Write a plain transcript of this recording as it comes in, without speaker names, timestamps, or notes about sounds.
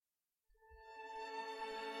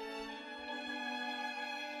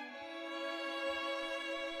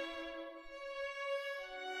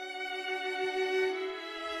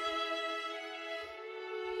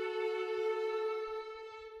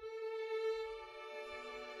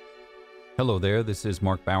Hello there, this is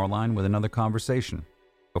Mark Bauerlein with another conversation.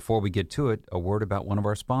 Before we get to it, a word about one of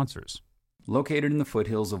our sponsors. Located in the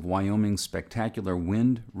foothills of Wyoming's spectacular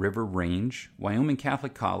Wind River Range, Wyoming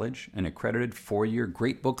Catholic College, an accredited four-year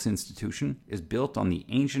Great Books institution, is built on the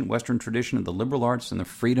ancient Western tradition of the liberal arts and the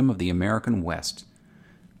freedom of the American West.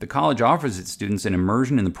 The college offers its students an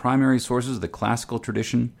immersion in the primary sources of the classical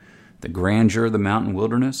tradition, the grandeur of the mountain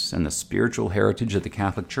wilderness, and the spiritual heritage of the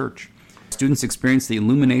Catholic Church. Students experience the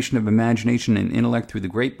illumination of imagination and intellect through the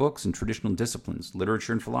great books and traditional disciplines,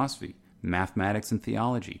 literature and philosophy, mathematics and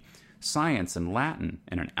theology, science and Latin,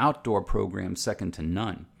 and an outdoor program second to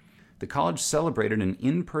none. The college celebrated an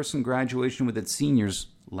in-person graduation with its seniors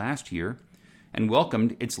last year and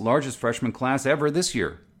welcomed its largest freshman class ever this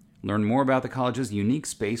year. Learn more about the college's unique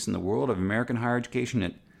space in the world of American higher education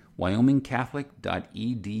at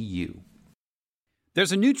wyomingcatholic.edu.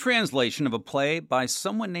 There's a new translation of a play by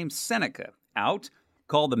someone named Seneca out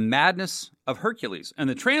called The Madness of Hercules. And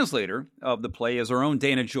the translator of the play is our own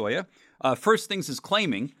Dana Gioia. First Things is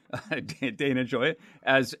claiming Dana Gioia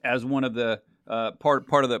as one of the part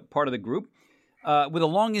of the group with a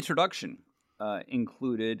long introduction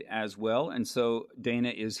included as well. And so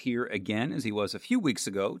Dana is here again, as he was a few weeks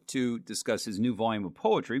ago, to discuss his new volume of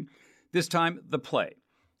poetry, this time the play,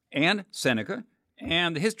 and Seneca,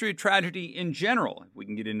 and the history of tragedy in general. We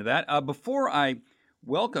can get into that. Before I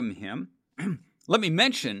welcome him, let me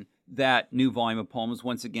mention that new volume of poems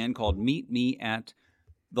once again called Meet Me at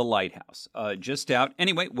the Lighthouse. Just out.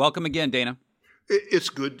 Anyway, welcome again, Dana. It's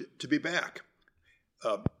good to be back.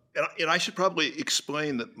 And I should probably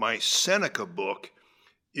explain that my Seneca book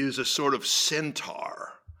is a sort of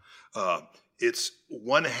centaur. It's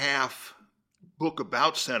one half book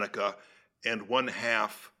about Seneca and one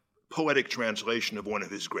half poetic translation of one of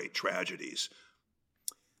his great tragedies.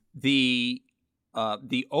 That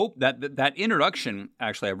introduction,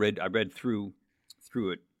 actually, I read through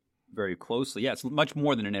it very closely. Yeah, it's much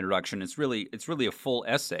more than an introduction. It's really a full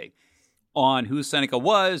essay on who Seneca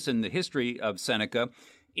was and the history of Seneca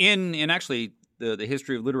in actually the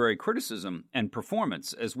history of literary criticism and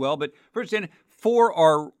performance as well. But first, Dan, for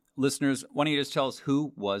our listeners, why don't you just tell us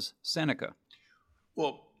who was Seneca?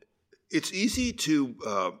 Well, it's easy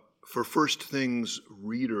to for First Things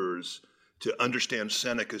readers to understand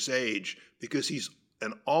Seneca's age because he's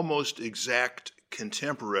an almost exact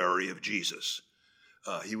contemporary of Jesus.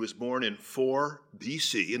 He was born in 4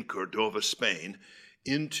 BC in Cordova, Spain,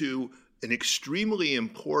 into an extremely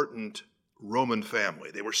important Roman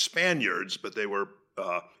family. They were Spaniards, but they were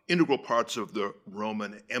integral parts of the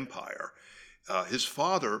Roman Empire. His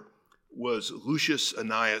father was Lucius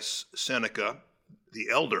Annaeus Seneca, the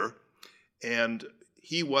elder, and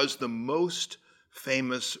he was the most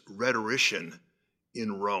famous rhetorician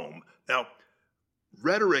in Rome. Now,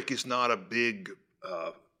 rhetoric is not a big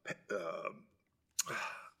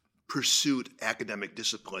pursuit academic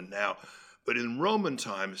discipline now, but in Roman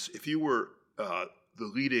times, if you were the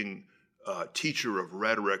leading teacher of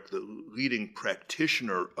rhetoric, the leading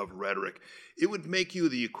practitioner of rhetoric, it would make you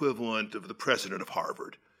the equivalent of the president of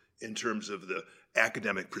Harvard in terms of the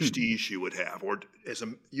academic prestige you would have, or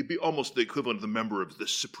you'd be almost the equivalent of the member of the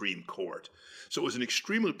Supreme Court. So it was an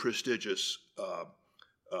extremely prestigious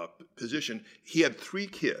position. He had 3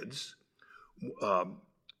 kids.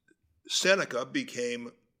 Seneca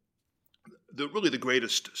became really the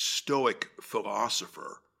greatest Stoic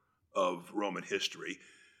philosopher of Roman history.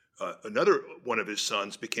 Another one of his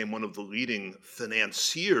sons became one of the leading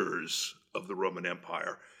financiers of the Roman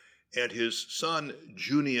Empire. And his son,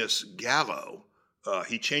 Junius Gallo,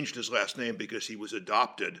 he changed his last name because he was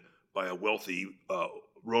adopted by a wealthy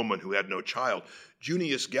Roman who had no child.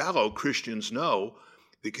 Junius Gallo, Christians know,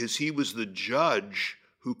 because he was the judge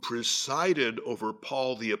who presided over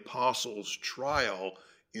Paul the Apostle's trial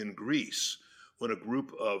in Greece when a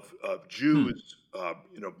group of Jews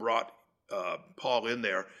brought Paul in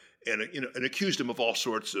there and accused him of all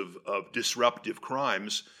sorts of disruptive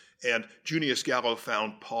crimes. And Junius Gallo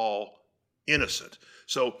found Paul innocent.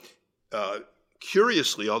 So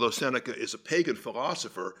curiously, although Seneca is a pagan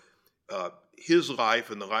philosopher, his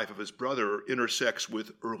life and the life of his brother intersects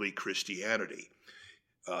with early Christianity.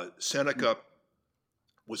 Seneca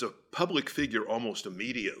was a public figure almost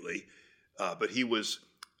immediately, but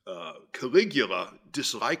Caligula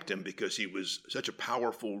disliked him because he was such a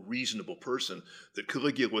powerful, reasonable person that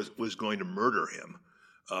Caligula was going to murder him.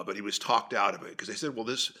 But he was talked out of it because they said, well,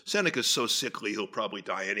 this Seneca's so sickly, he'll probably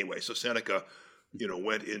die anyway. So Seneca,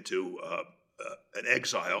 went into an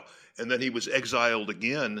exile, and then he was exiled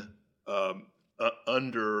again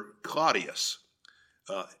under Claudius.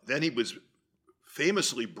 Then he was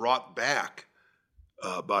famously brought back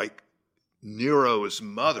by Nero's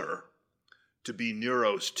mother to be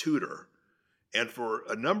Nero's tutor. And for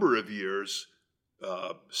a number of years,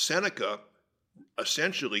 Seneca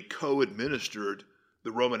essentially co-administered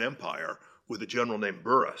the Roman Empire with a general named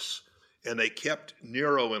Burrus. And they kept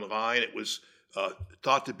Nero in line. It was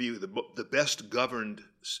thought to be the best governed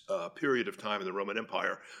period of time in the Roman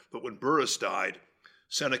Empire. But when Burrus died,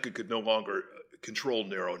 Seneca could no longer control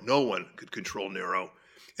Nero. No one could control Nero.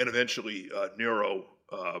 And eventually Nero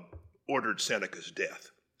ordered Seneca's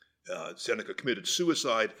death. Seneca committed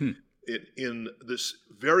suicide in this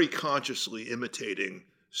very consciously imitating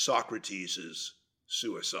Socrates'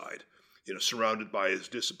 suicide, surrounded by his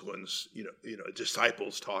disciples,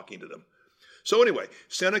 disciples talking to them. So anyway,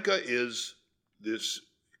 Seneca is this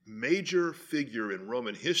major figure in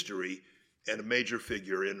Roman history and a major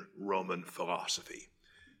figure in Roman philosophy.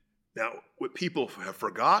 Now, what people have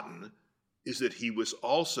forgotten is that he was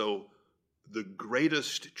also the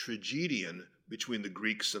greatest tragedian between the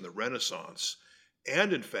Greeks and the Renaissance.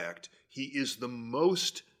 And in fact, he is the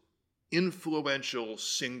most influential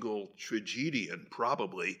single tragedian,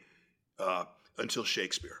 probably, until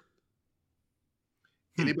Shakespeare.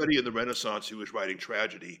 Anybody in the Renaissance who was writing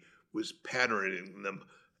tragedy was patterning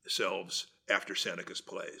themselves after Seneca's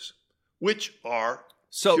plays, which are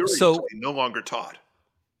curiously no longer taught.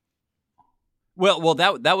 Well,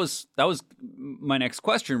 that was my next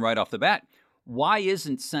question right off the bat. Why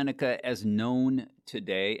isn't Seneca as known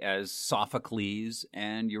today as Sophocles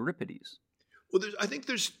and Euripides? Well, I think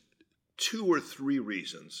there's 2 or 3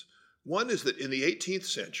 reasons. One is that in the 18th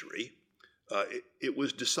century, it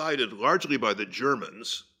was decided largely by the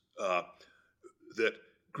Germans that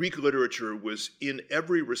Greek literature was in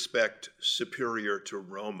every respect superior to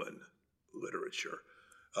Roman literature.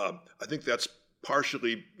 I think that's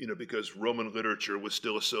partially, because Roman literature was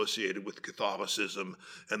still associated with Catholicism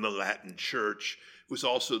and the Latin Church. It was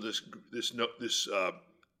also this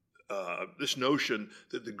notion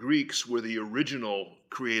that the Greeks were the original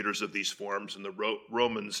creators of these forms, and the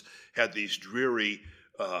Romans had these dreary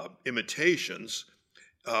imitations.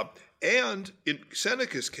 And in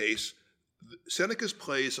Seneca's case, Seneca's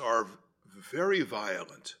plays are very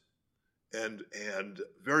violent and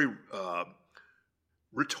very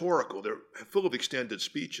rhetorical. They're full of extended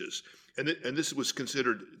speeches, and this was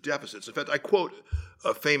considered deficits. In fact, I quote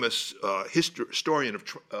a famous historian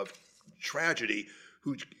of tragedy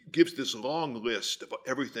who gives this long list of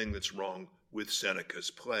everything that's wrong with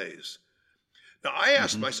Seneca's plays. Now, I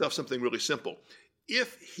asked myself something really simple.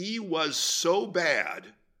 If he was so bad,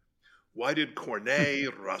 why did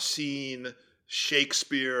Corneille, Racine,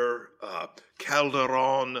 Shakespeare,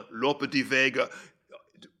 Calderon, Lope de Vega,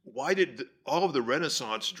 why did all of the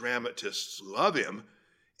Renaissance dramatists love him,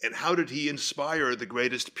 and how did he inspire the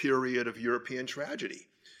greatest period of European tragedy?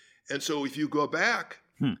 And so if you go back,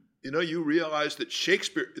 you realize that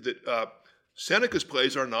Seneca's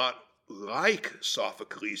plays are not like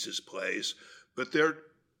Sophocles' plays, but they're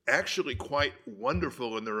actually quite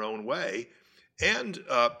wonderful in their own way. And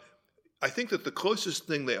I think that the closest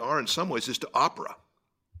thing they are in some ways is to opera,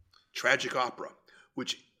 tragic opera,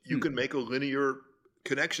 which you can make a linear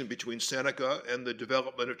connection between Seneca and the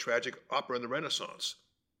development of tragic opera in the Renaissance.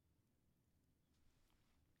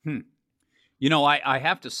 I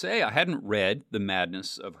have to say, I hadn't read The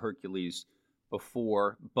Madness of Hercules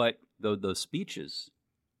before, but those speeches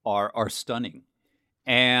are stunning.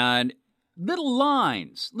 And little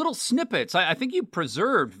lines, little snippets. I think you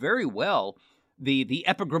preserved very well the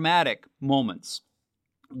epigrammatic moments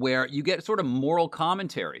where you get sort of moral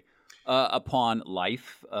commentary upon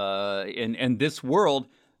life in this world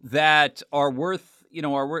that are worth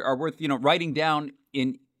writing down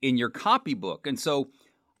in your copybook. And so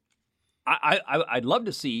I'd love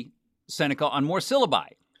to see Seneca on more syllabi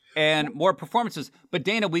and more performances. But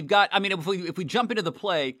Dana, if we jump into the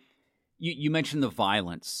play, you mentioned the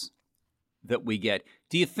violence that we get.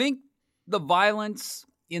 Do you think the violence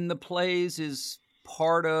in the plays is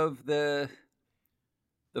part of the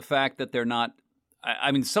fact that they're not?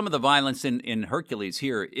 Some of the violence in Hercules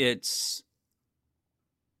here, it's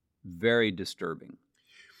very disturbing.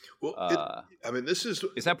 Well, this is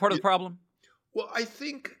that part of the problem? Well, I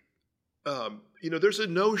think, there's a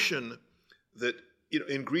notion that,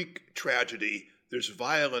 in Greek tragedy, there's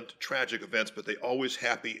violent, tragic events, but they always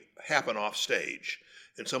happen off stage.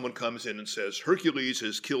 And someone comes in and says, Hercules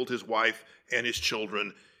has killed his wife and his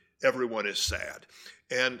children. Everyone is sad.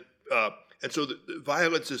 And so the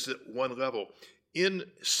violence is at one level. In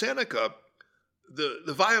Seneca,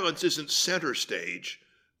 the violence isn't center stage,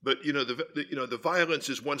 but the violence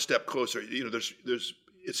is one step closer.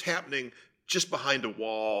 It's happening just behind a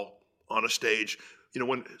wall on a stage.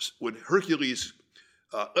 When Hercules,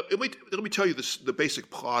 let me tell you the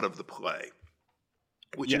basic plot of the play.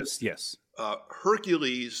 which is Yes.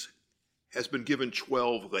 Hercules has been given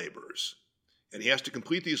 12 labors, and he has to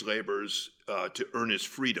complete these labors to earn his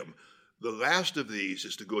freedom. The last of these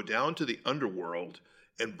is to go down to the underworld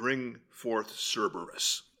and bring forth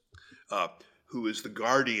Cerberus, who is the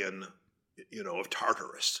guardian, of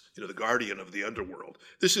Tartarus, the guardian of the underworld.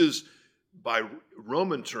 This is, by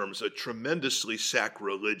Roman terms, a tremendously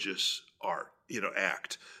sacrilegious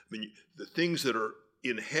act. I mean, the things that are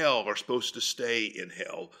in hell are supposed to stay in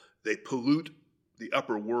hell. They pollute the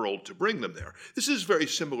upper world to bring them there. This is very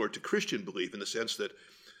similar to Christian belief in the sense that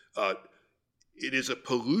it is a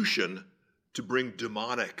pollution to bring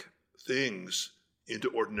demonic things into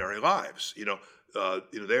ordinary lives.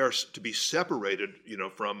 They are to be separated,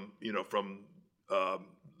 from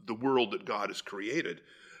the world that God has created.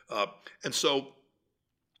 And so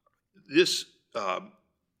this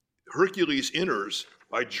Hercules enters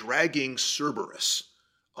by dragging Cerberus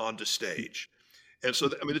onto stage. And so,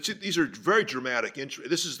 these are very dramatic.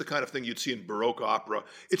 This is the kind of thing you'd see in Baroque opera.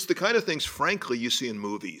 It's the kind of things, frankly, you see in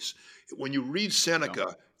movies. When you read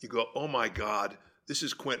Seneca, you go, oh my God, this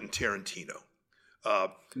is Quentin Tarantino.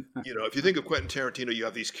 If you think of Quentin Tarantino, you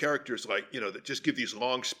have these characters that just give these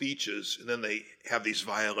long speeches, and then they have these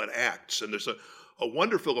violent acts. And there's a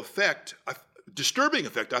wonderful effect, disturbing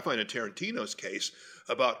effect, I find in Tarantino's case,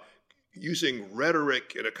 about using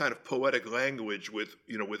rhetoric and a kind of poetic language with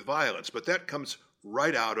violence. But that comes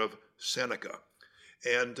right out of Seneca.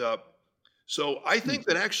 And so I think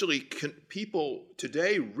that actually people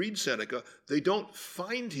today read Seneca, they don't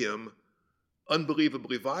find him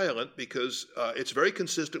unbelievably violent because it's very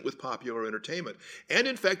consistent with popular entertainment. And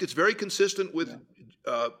in fact, it's very consistent with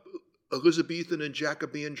Elizabethan and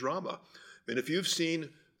Jacobean drama. I mean, if you've seen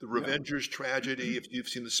the Revengers tragedy, if you've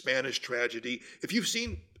seen the Spanish tragedy, if you've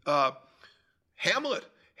seen Hamlet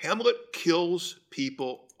kills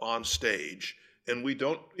people on stage, and we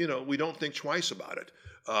don't think twice about it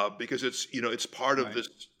because it's part of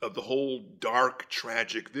the whole dark,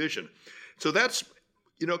 tragic vision. So that's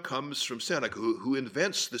comes from Seneca, who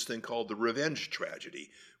invents this thing called the revenge tragedy,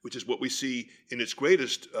 which is what we see in its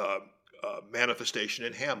greatest manifestation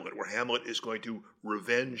in Hamlet, where Hamlet is going to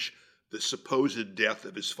revenge the supposed death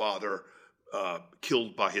of his father,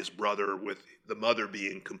 killed by his brother, with the mother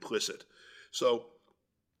being complicit. So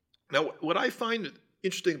now what I find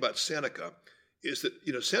interesting about Seneca is that,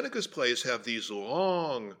 Seneca's plays have these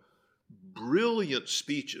long, brilliant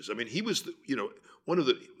speeches. I mean, he was,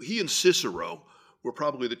 he and Cicero were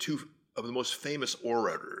probably the two of the most famous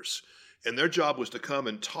orators. And their job was to come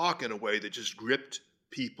and talk in a way that just gripped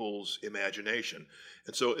people's imagination.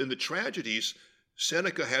 And so in the tragedies,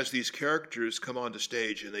 Seneca has these characters come onto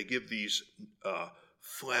stage and they give these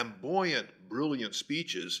flamboyant, brilliant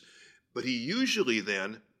speeches, but he usually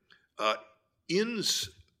then ends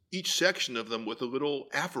each section of them with a little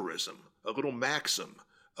aphorism, a little maxim,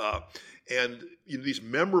 and these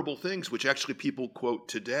memorable things which actually people quote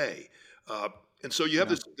today. And so you have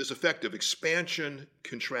this effect of expansion,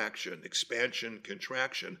 contraction,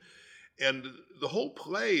 and the whole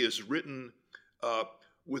play is written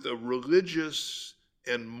with a religious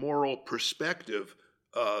and moral perspective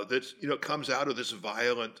that comes out of this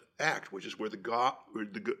violent act, which is where the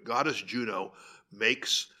goddess Juno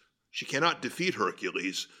she cannot defeat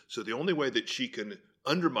Hercules, so the only way that she can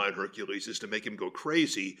undermine Hercules is to make him go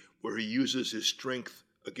crazy, where he uses his strength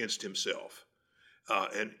against himself.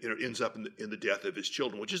 And ends up in the death of his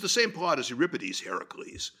children, which is the same plot as Euripides'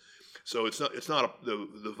 Heracles. So it's not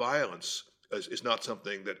the violence is not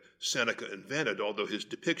something that Seneca invented, although his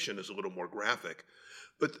depiction is a little more graphic.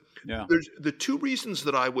 But there's the two reasons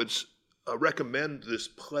that I would recommend this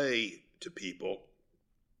play to people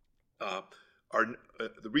are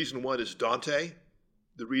the reason one is Dante,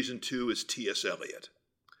 the reason two is T.S. Eliot.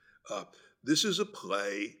 This is a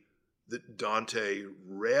play that Dante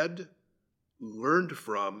read, learned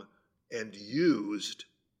from, and used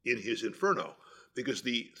in his Inferno, because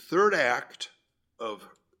the third act of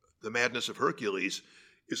The Madness of Hercules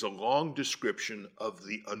is a long description of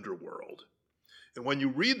the underworld. And when you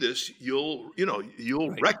read this, you'll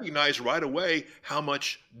recognize right away how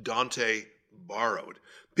much Dante borrowed.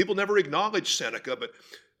 People never acknowledge Seneca, but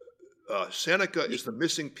Seneca is the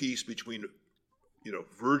missing piece between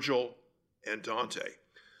Virgil and Dante.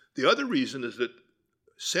 The other reason is that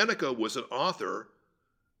Seneca was an author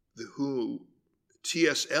who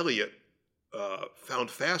T.S. Eliot found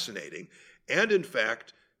fascinating. And in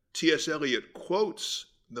fact, T.S. Eliot quotes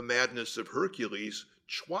The Madness of Hercules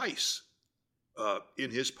twice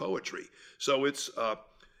in his poetry. So it's,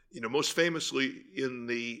 most famously in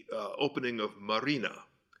the opening of Marina,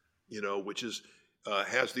 which is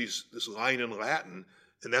has this line in Latin,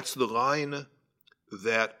 and that's the line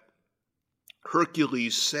that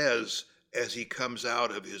Hercules says as he comes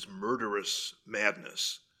out of his murderous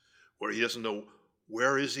madness, where he doesn't know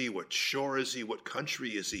where is he, what shore is he, what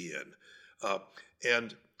country is he in.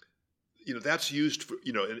 And that's used for,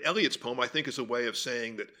 in Eliot's poem, I think, is a way of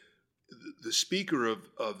saying that the speaker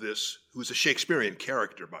of this, who's a Shakespearean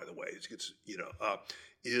character, by the way,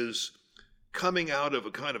 is coming out of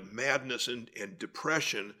a kind of madness and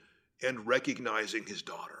depression and recognizing his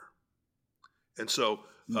daughter. And so,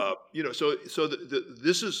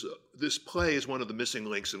 this play is one of the missing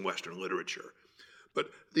links in Western literature. But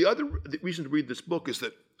the reason to read this book is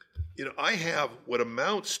that, I have what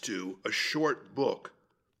amounts to a short book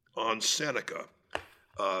on Seneca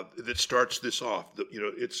that starts this off.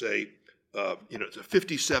 It's a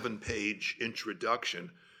 57-page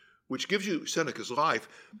introduction, which gives you Seneca's life,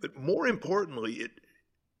 but more importantly,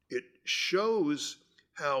 it shows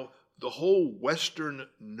how the whole Western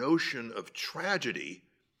notion of tragedy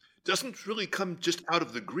doesn't really come just out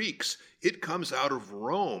of the Greeks. It comes out of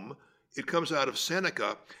Rome. It comes out of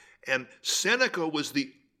Seneca. And Seneca was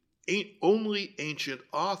the only ancient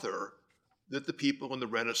author that the people in the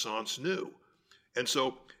Renaissance knew. And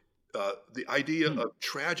so the idea of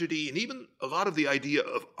tragedy and even a lot of the idea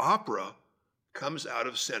of opera comes out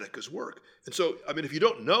of Seneca's work. And so, if you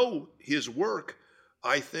don't know his work,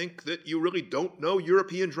 I think that you really don't know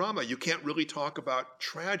European drama. You can't really talk about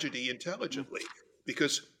tragedy intelligently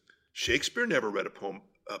because Shakespeare never read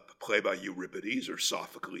a play by Euripides or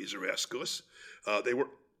Sophocles or Aeschylus. They were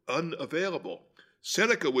unavailable.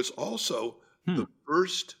 Seneca was also the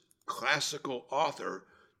first classical author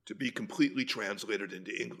to be completely translated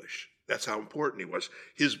into English. That's how important he was.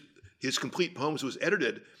 His complete poems was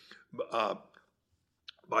edited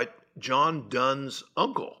by John Donne's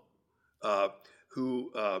uncle,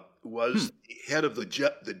 who was the head of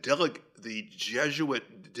the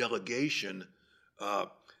Jesuit delegation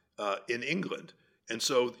in England. And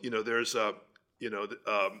so,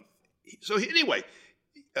 so anyway,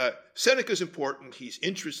 Seneca's important. He's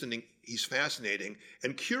interesting. He's fascinating.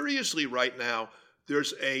 And curiously, right now,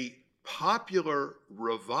 there's a popular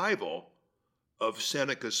revival of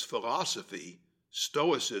Seneca's philosophy,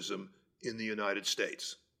 Stoicism, in the United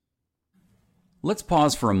States. Let's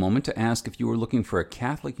pause for a moment to ask if you are looking for a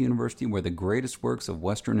Catholic university where the greatest works of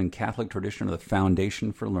Western and Catholic tradition are the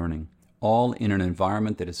foundation for learning, all in an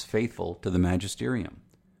environment that is faithful to the magisterium.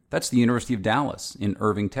 That's the University of Dallas in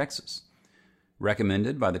Irving, Texas.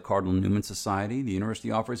 Recommended by the Cardinal Newman Society, the university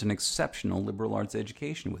offers an exceptional liberal arts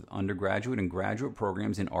education with undergraduate and graduate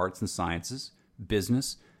programs in arts and sciences,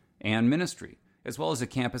 business, and ministry, as well as a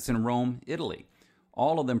campus in Rome, Italy,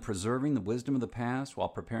 all of them preserving the wisdom of the past while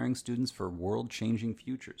preparing students for world-changing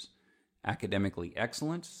futures. Academically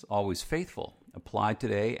excellent, always faithful. Apply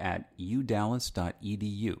today at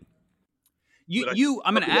udallas.edu.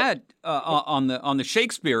 I'm going to add on the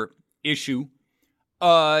Shakespeare issue.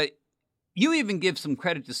 You even give some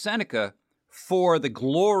credit to Seneca for the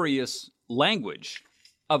glorious language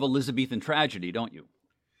of Elizabethan tragedy, don't you?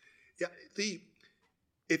 Yeah,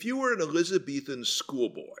 if you were an Elizabethan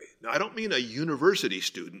schoolboy, now I don't mean a university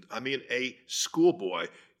student, I mean a schoolboy,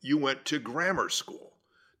 you went to grammar school.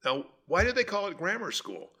 Now, why did they call it grammar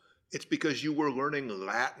school? It's because you were learning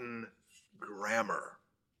Latin grammar.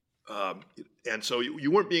 And so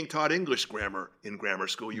you weren't being taught English grammar in grammar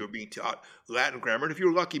school. You were being taught Latin grammar, and if you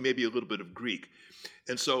were lucky, maybe a little bit of Greek.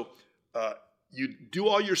 And so you do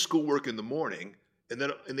all your schoolwork in the morning, and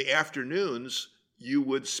then in the afternoons, you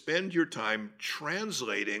would spend your time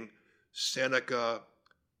translating Seneca,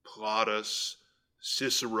 Plautus,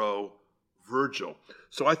 Cicero, Virgil.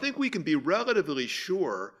 So I think we can be relatively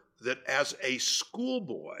sure that as a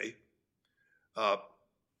schoolboy,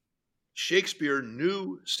 Shakespeare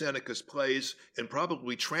knew Seneca's plays and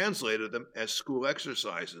probably translated them as school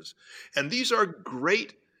exercises. And these are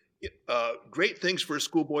great things for a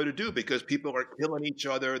schoolboy to do because people are killing each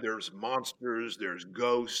other. There's monsters, there's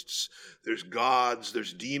ghosts, there's gods,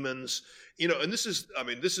 there's demons. And this is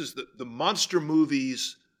the monster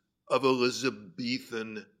movies of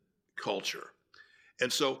Elizabethan culture.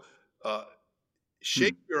 And so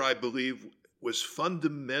Shakespeare, I believe, was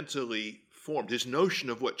fundamentally formed. His notion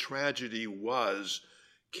of what tragedy was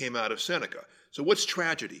came out of Seneca. So what's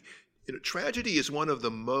tragedy? Tragedy is one of the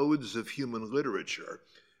modes of human literature.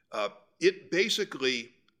 It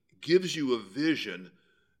basically gives you a vision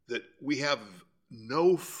that we have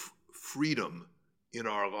no freedom in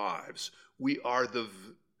our lives. We are the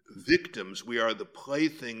victims. We are the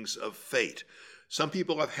playthings of fate. Some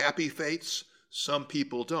people have happy fates. Some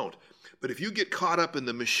people don't. But if you get caught up in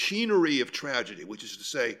the machinery of tragedy, which is to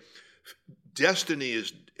say, destiny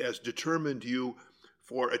has determined you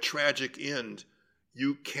for a tragic end,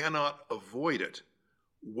 You cannot avoid it.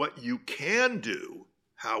 What you can do,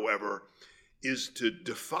 however, is to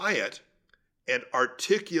defy it and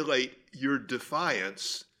articulate your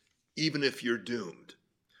defiance even if you're doomed.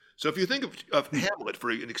 So if you think of Hamlet,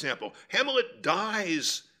 for an example, Hamlet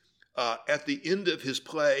dies at the end of his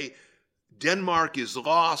play. Denmark is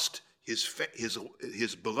lost.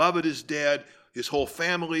 His beloved is dead. His whole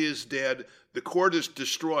family is dead. The court is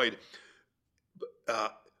destroyed.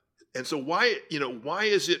 And so why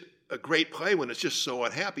is it a great play when it's just so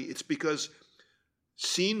unhappy? It's because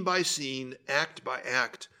scene by scene, act by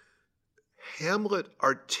act, Hamlet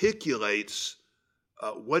articulates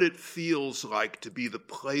what it feels like to be the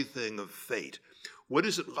plaything of fate. What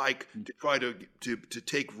is it like to try to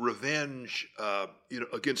take revenge,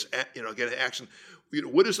 against action?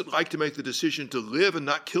 What is it like to make the decision to live and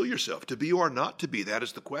not kill yourself, to be or not to be? That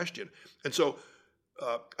is the question. And so,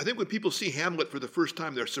 I think when people see Hamlet for the first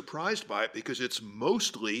time, they're surprised by it because it's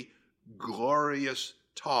mostly glorious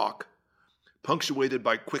talk, punctuated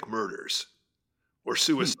by quick murders or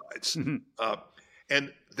suicides.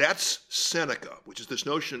 And that's Seneca, which is this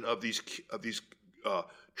notion of these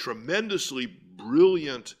tremendously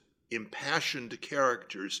brilliant, impassioned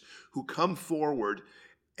characters who come forward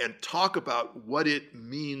and talk about what it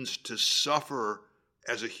means to suffer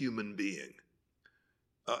as a human being.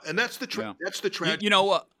 And that's the tragedy.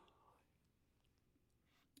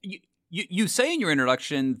 You say in your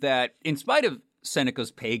introduction that in spite of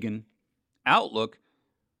Seneca's pagan outlook,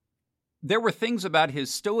 there were things about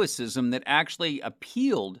his stoicism that actually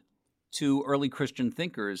appealed to early Christian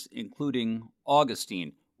thinkers, including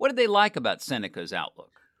Augustine. What did they like about Seneca's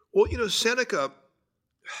outlook? Well, Seneca,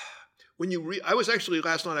 when you read,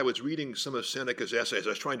 last night I was reading some of Seneca's essays. I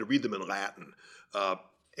was trying to read them in Latin,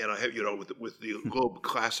 and I have, with the Globe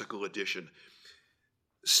Classical Edition.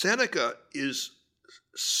 Seneca is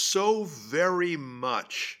so very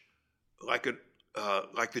much like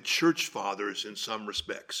the church fathers in some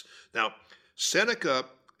respects. Now, Seneca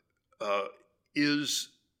is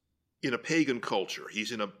in a pagan culture.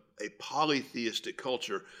 He's in a polytheistic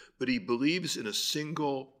culture, but he believes in a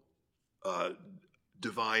single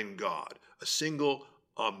divine God, a single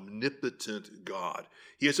omnipotent God.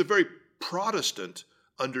 He has a very Protestant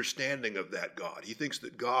understanding of that God. He thinks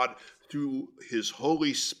that God, through his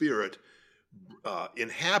Holy Spirit,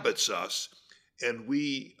 inhabits us, and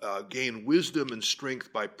we gain wisdom and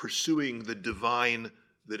strength by pursuing the divine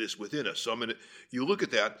that is within us. So, you look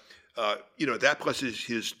at that, that plus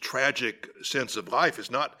his tragic sense of life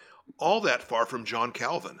is not all that far from John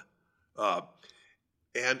Calvin.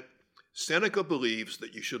 And Seneca believes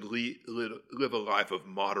that you should live a life of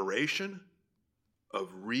moderation, of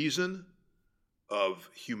reason, of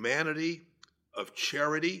humanity, of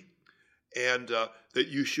charity, and that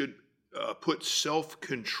you should put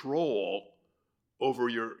self-control over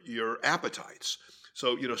your appetites.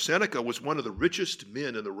 So, Seneca was one of the richest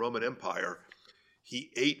men in the Roman Empire.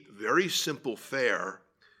 He ate very simple fare,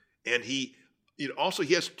 and he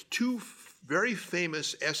has two very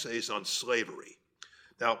famous essays on slavery.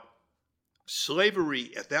 Now,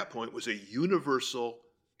 slavery at that point was a universal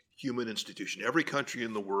human institution. Every country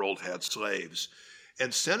in the world had slaves.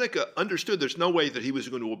 And Seneca understood there's no way that he was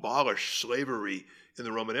going to abolish slavery in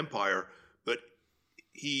the Roman Empire, but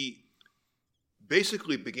he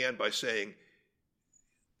basically began by saying,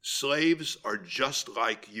 slaves are just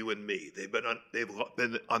like you and me. They've been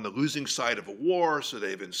on the losing side of a war, so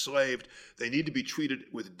they've enslaved. They need to be treated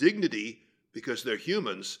with dignity because they're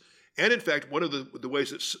humans. And in fact, one of the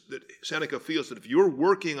ways that Seneca feels that if you're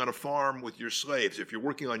working on a farm with your slaves, if you're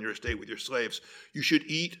working on your estate with your slaves, you should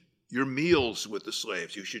eat your meals with the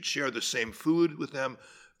slaves. You should share the same food with them,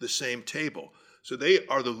 the same table. So they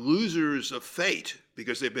are the losers of fate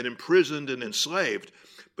because they've been imprisoned and enslaved,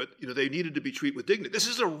 but they needed to be treated with dignity. This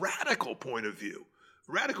is a radical point of view.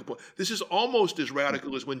 Radical point. This is almost as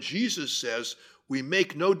radical as when Jesus says we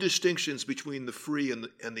make no distinctions between the free and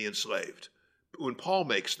the enslaved. When Paul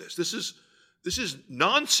makes this is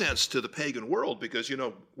nonsense to the pagan world because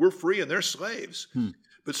we're free and they're slaves.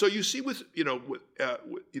 But so you see with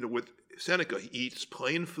Seneca, he eats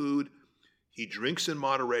plain food, he drinks in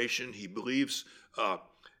moderation, he believes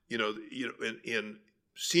in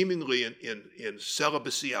seemingly in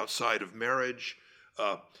celibacy outside of marriage,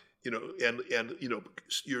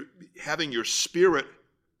 you're having your spirit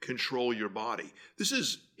control your body. This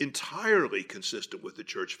is entirely consistent with the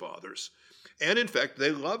church fathers. And in fact,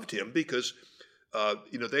 they loved him because,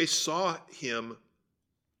 they saw him.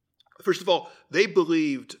 First of all, they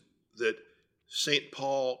believed that St.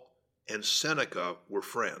 Paul and Seneca were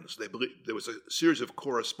friends. They believed there was a series of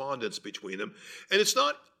correspondence between them. And it's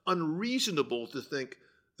not unreasonable to think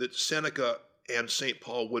that Seneca and St.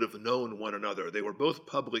 Paul would have known one another. They were both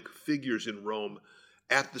public figures in Rome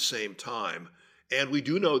at the same time. And we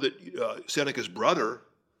do know that Seneca's brother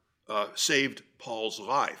saved Paul's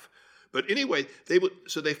life. But anyway,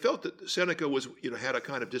 they felt that Seneca was, had a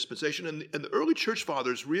kind of dispensation, and the early church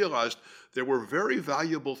fathers realized there were very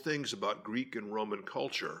valuable things about Greek and Roman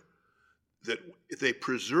culture that if they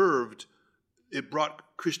preserved, it brought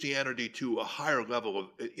Christianity to a higher level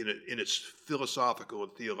in its philosophical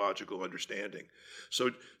and theological understanding. So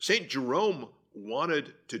Saint Jerome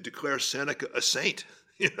wanted to declare Seneca a saint,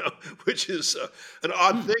 which is an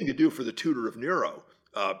odd thing to do for the tutor of Nero.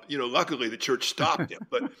 Luckily the church stopped him,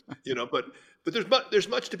 but there's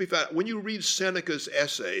much to be found. When you read Seneca's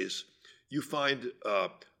essays, you find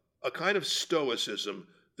a kind of stoicism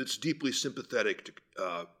that's deeply sympathetic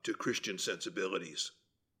to Christian sensibilities.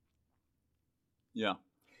 Yeah,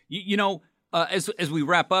 as we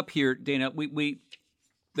wrap up here, Dana,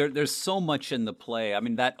 there's so much in the play. I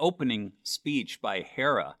mean, that opening speech by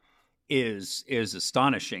Hera is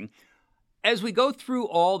astonishing. As we go through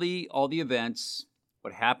all the events,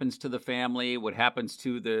 what happens to the family, what happens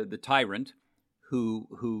to the tyrant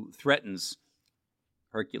who threatens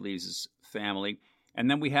Hercules' family,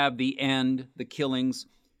 and then we have the end, the killings.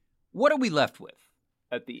 What are we left with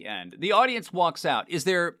at the end? The audience walks out. Is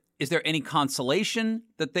there any consolation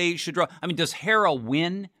that they should draw? I mean, does Hera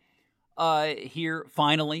win here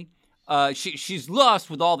finally? She's lost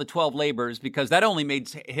with all the 12 labors because that only made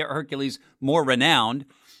Hercules more renowned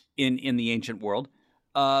in the ancient world.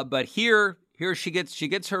 But here she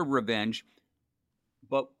gets her revenge.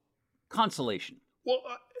 But consolation. Well,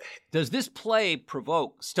 does this play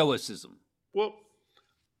provoke stoicism? Well,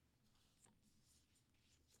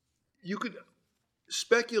 you could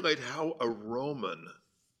speculate how a Roman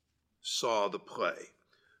saw the play,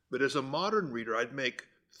 but as a modern reader, I'd make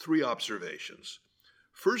 3 observations.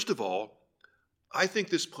 First of all, I think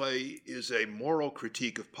this play is a moral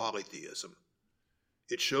critique of polytheism.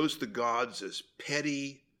 It shows the gods as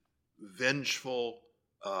petty, vengeful,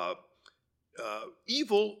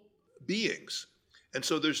 evil beings. And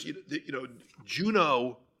so there's,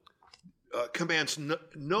 Juno commands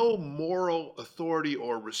no moral authority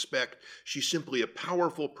or respect. She's simply a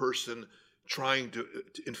powerful person trying to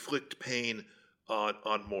inflict pain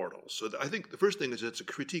on mortals. So I think the first thing is it's a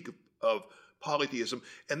critique of polytheism.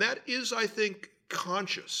 And that is, I think,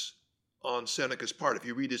 conscious on Seneca's part. If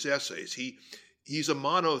you read his essays, he's a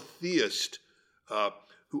monotheist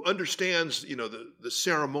who understands, the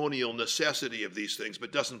ceremonial necessity of these things,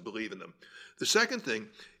 but doesn't believe in them. The second thing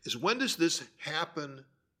is, when does this happen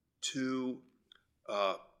to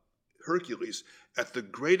Hercules? At the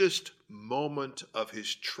greatest moment of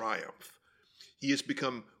his triumph. He has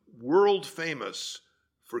become world famous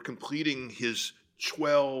for completing his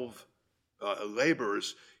 12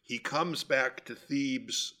 labors. He comes back to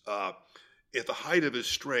Thebes at the height of his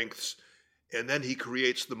strengths, and then he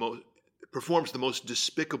performs the most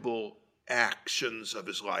despicable actions of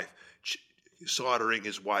his life, slaughtering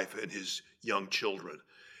his wife and his young children.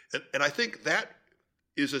 And I think that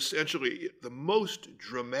is essentially the most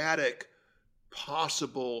dramatic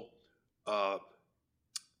possible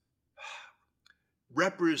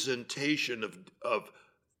representation of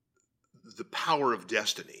the power of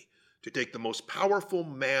destiny, to take the most powerful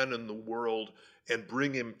man in the world and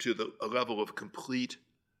bring him to a level of complete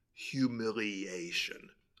humiliation.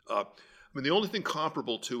 The only thing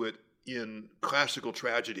comparable to it in classical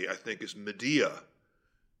tragedy, I think, is Medea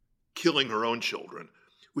killing her own children,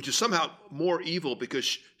 which is somehow more evil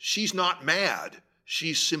because she's not mad.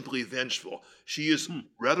 She's simply vengeful. She is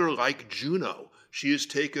rather like Juno. She has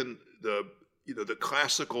taken the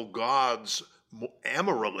classical gods'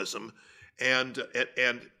 amoralism and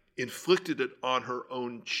inflicted it on her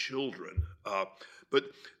own children. But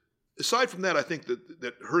aside from that, I think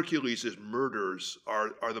that Hercules' murders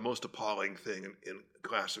are the most appalling thing in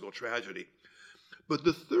classical tragedy. But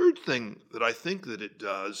the third thing that I think that it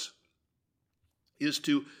does is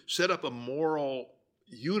to set up a moral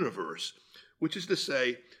universe, which is to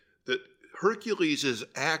say that Hercules'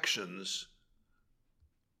 actions,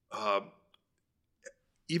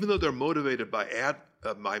 even though they're motivated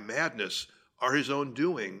by madness, are his own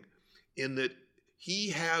doing, in that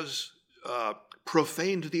he has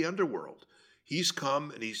profaned the underworld. He's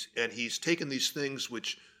come and he's taken these things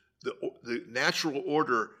which the natural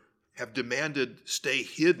order have demanded stay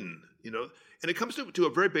hidden, And it comes to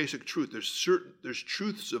a very basic truth. There's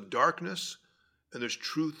truths of darkness and there's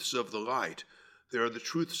truths of the light. There are the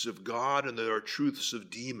truths of God and there are truths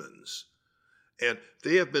of demons. And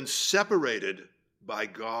they have been separated by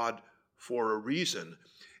God for a reason.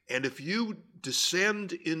 And if you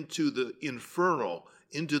descend into the infernal,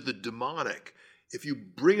 into the demonic, if you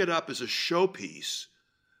bring it up as a showpiece,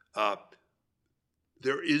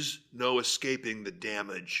 there is no escaping the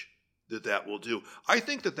damage that will do. I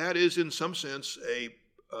think that is, in some sense, a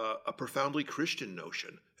profoundly Christian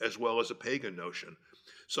notion as well as a pagan notion.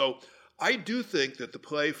 So I do think that the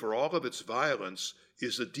play, for all of its violence,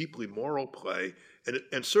 is a deeply moral play,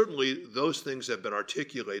 and certainly those things have been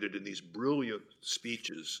articulated in these brilliant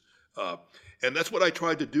speeches. And that's what I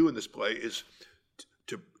tried to do in this play, is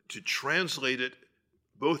to translate it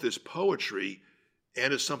both as poetry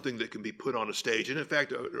and as something that can be put on a stage. And in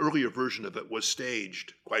fact, an earlier version of it was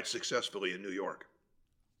staged quite successfully in New York.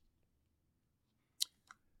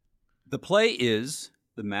 The play is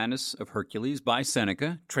The Madness of Hercules by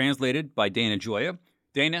Seneca, translated by Dana Gioia.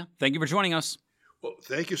 Dana, thank you for joining us. Well,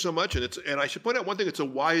 thank you so much. And I should point out one thing, it's a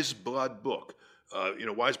Wise Blood book.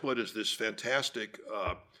 Wise Blood is this fantastic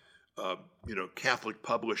Catholic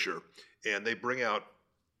publisher, and they bring out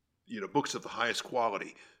books of the highest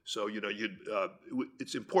quality. So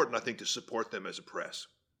it's important, I think, to support them as a press.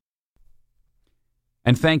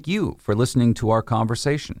 And thank you for listening to our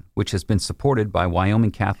conversation, which has been supported by Wyoming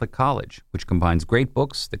Catholic College, which combines great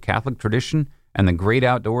books, the Catholic tradition, and the great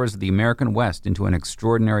outdoors of the American West into an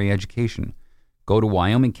extraordinary education. Go to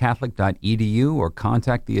wyomingcatholic.edu or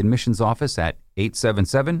contact the admissions office at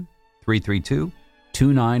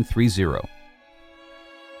 877-332-2930.